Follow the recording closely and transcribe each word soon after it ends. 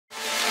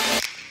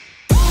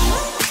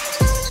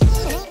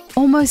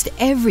Almost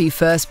every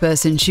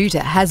first-person shooter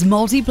has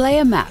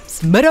multiplayer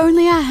maps, but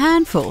only a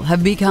handful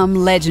have become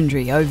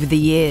legendary over the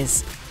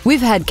years.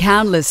 We've had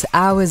countless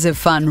hours of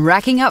fun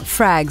racking up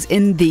frags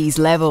in these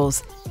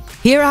levels.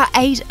 Here are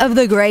 8 of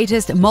the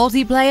greatest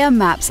multiplayer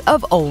maps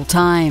of all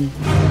time.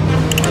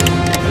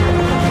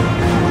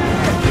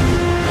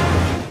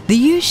 The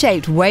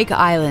U-shaped Wake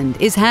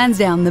Island is hands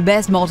down the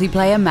best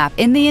multiplayer map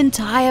in the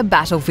entire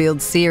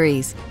Battlefield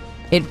series.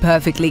 It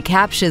perfectly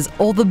captures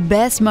all the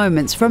best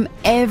moments from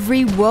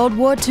every World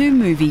War II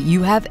movie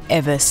you have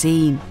ever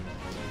seen.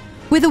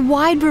 With a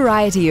wide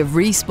variety of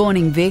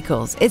respawning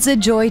vehicles, it's a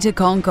joy to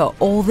conquer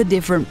all the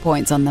different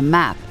points on the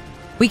map.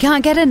 We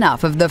can't get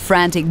enough of the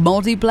frantic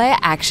multiplayer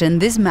action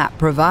this map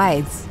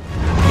provides.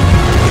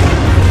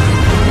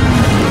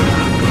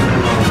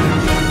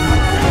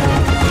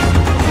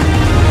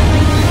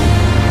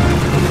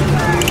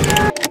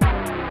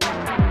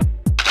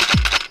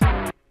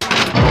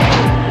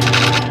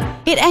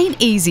 It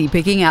ain't easy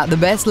picking out the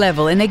best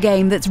level in a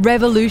game that's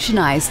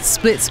revolutionized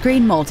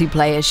split-screen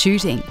multiplayer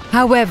shooting.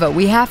 However,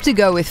 we have to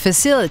go with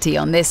facility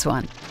on this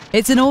one.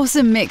 It's an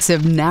awesome mix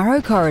of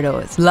narrow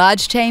corridors,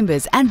 large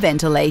chambers, and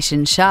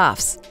ventilation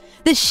shafts.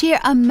 The sheer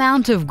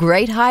amount of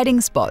great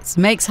hiding spots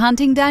makes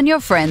hunting down your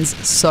friends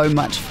so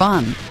much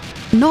fun.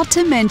 Not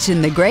to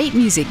mention the great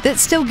music that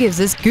still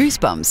gives us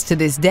goosebumps to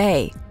this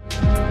day.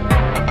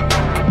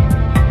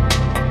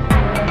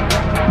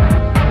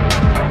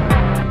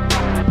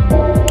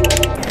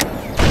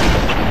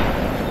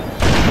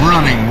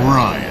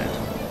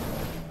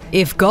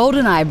 If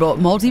GoldenEye brought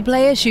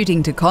multiplayer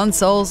shooting to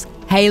consoles,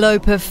 Halo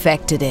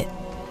perfected it.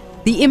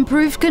 The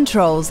improved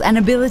controls and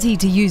ability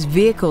to use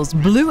vehicles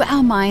blew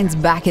our minds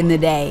back in the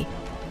day.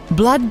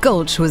 Blood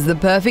Gulch was the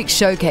perfect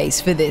showcase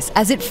for this,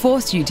 as it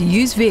forced you to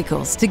use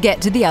vehicles to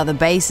get to the other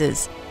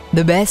bases.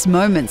 The best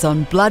moments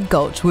on Blood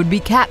Gulch would be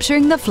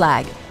capturing the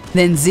flag,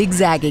 then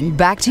zigzagging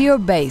back to your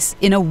base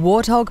in a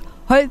Warthog,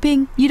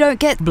 hoping you don't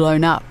get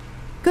blown up.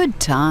 Good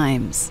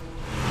times.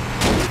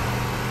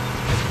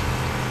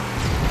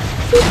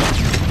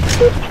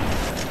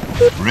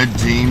 Red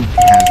team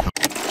has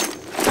the...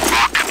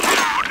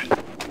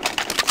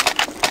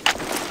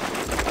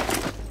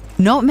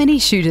 Not many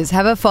shooters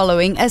have a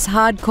following as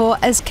hardcore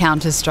as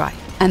Counter-Strike,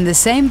 and the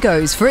same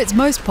goes for its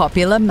most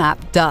popular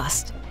map,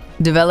 Dust.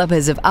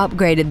 Developers have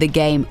upgraded the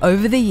game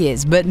over the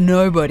years, but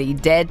nobody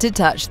dared to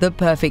touch the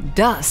perfect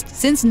Dust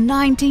since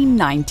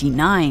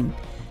 1999.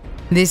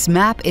 This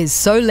map is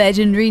so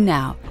legendary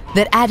now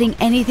that adding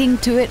anything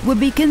to it would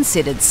be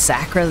considered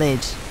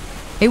sacrilege.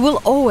 It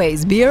will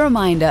always be a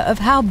reminder of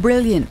how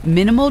brilliant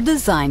minimal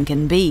design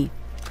can be.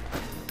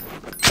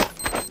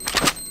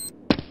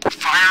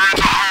 Fire in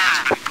the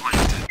hole's been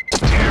planted.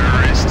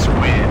 Terrorists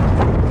win.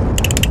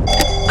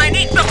 I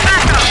need the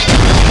backup!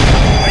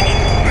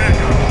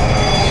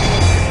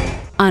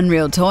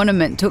 Unreal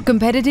Tournament took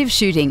competitive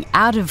shooting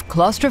out of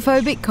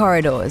claustrophobic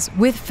corridors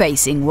with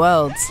facing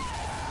worlds.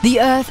 The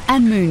Earth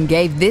and Moon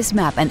gave this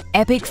map an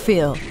epic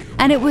feel,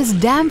 and it was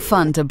damn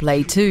fun to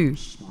play too.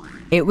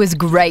 It was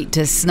great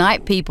to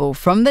snipe people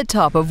from the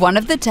top of one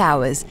of the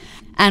towers,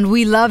 and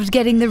we loved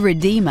getting the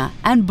Redeemer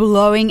and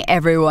blowing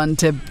everyone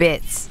to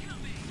bits.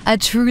 A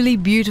truly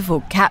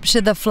beautiful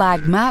capture the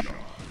flag map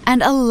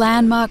and a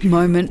landmark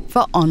moment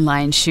for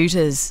online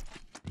shooters.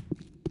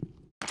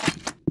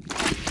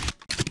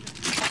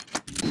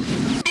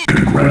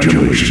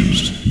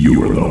 Congratulations,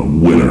 you are the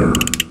winner.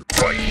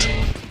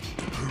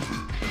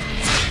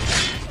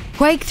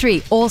 Quake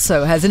 3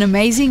 also has an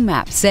amazing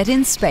map set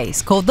in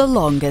space called The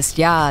Longest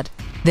Yard.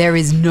 There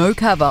is no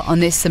cover on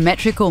this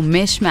symmetrical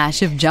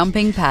mishmash of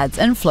jumping pads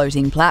and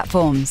floating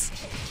platforms.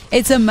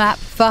 It's a map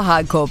for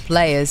hardcore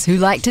players who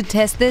like to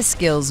test their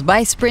skills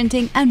by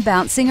sprinting and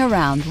bouncing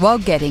around while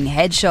getting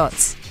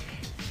headshots.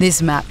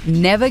 This map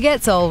never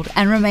gets old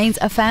and remains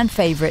a fan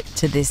favorite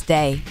to this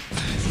day.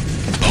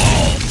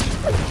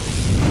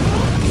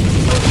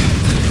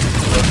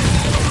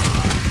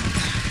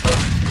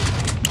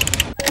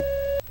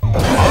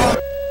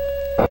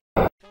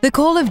 The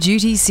Call of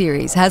Duty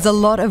series has a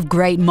lot of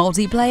great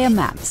multiplayer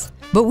maps,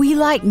 but we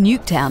like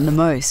Nuketown the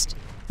most.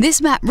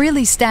 This map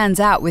really stands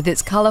out with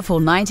its colourful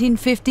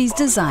 1950s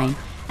design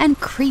and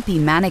creepy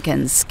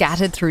mannequins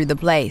scattered through the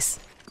place.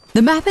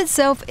 The map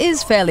itself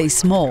is fairly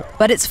small,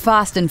 but it's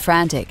fast and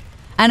frantic.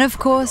 And of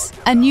course,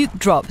 a nuke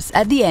drops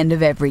at the end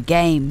of every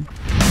game.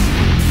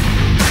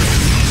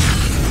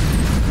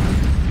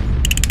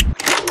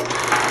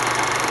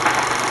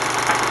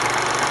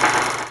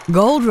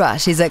 Gold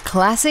Rush is a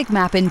classic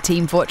map in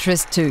Team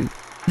Fortress 2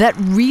 that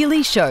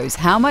really shows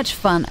how much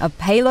fun a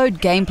payload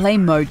gameplay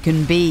mode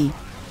can be.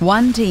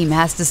 One team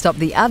has to stop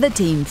the other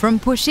team from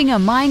pushing a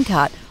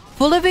minecart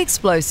full of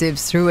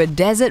explosives through a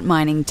desert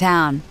mining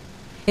town.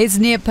 Its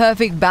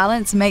near-perfect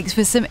balance makes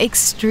for some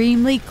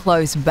extremely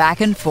close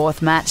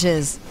back-and-forth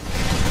matches. The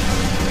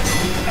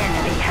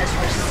enemy has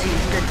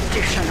received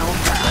additional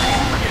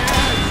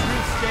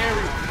time.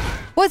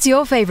 What's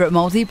your favorite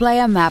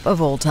multiplayer map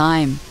of all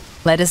time?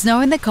 Let us know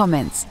in the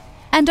comments.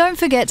 And don't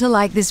forget to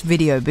like this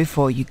video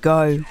before you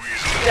go.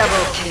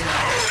 Double kill.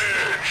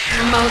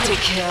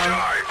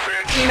 Multi-kill.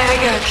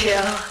 Mega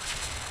kill.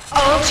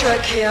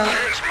 Ultra kill.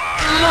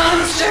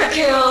 Monster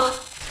kill.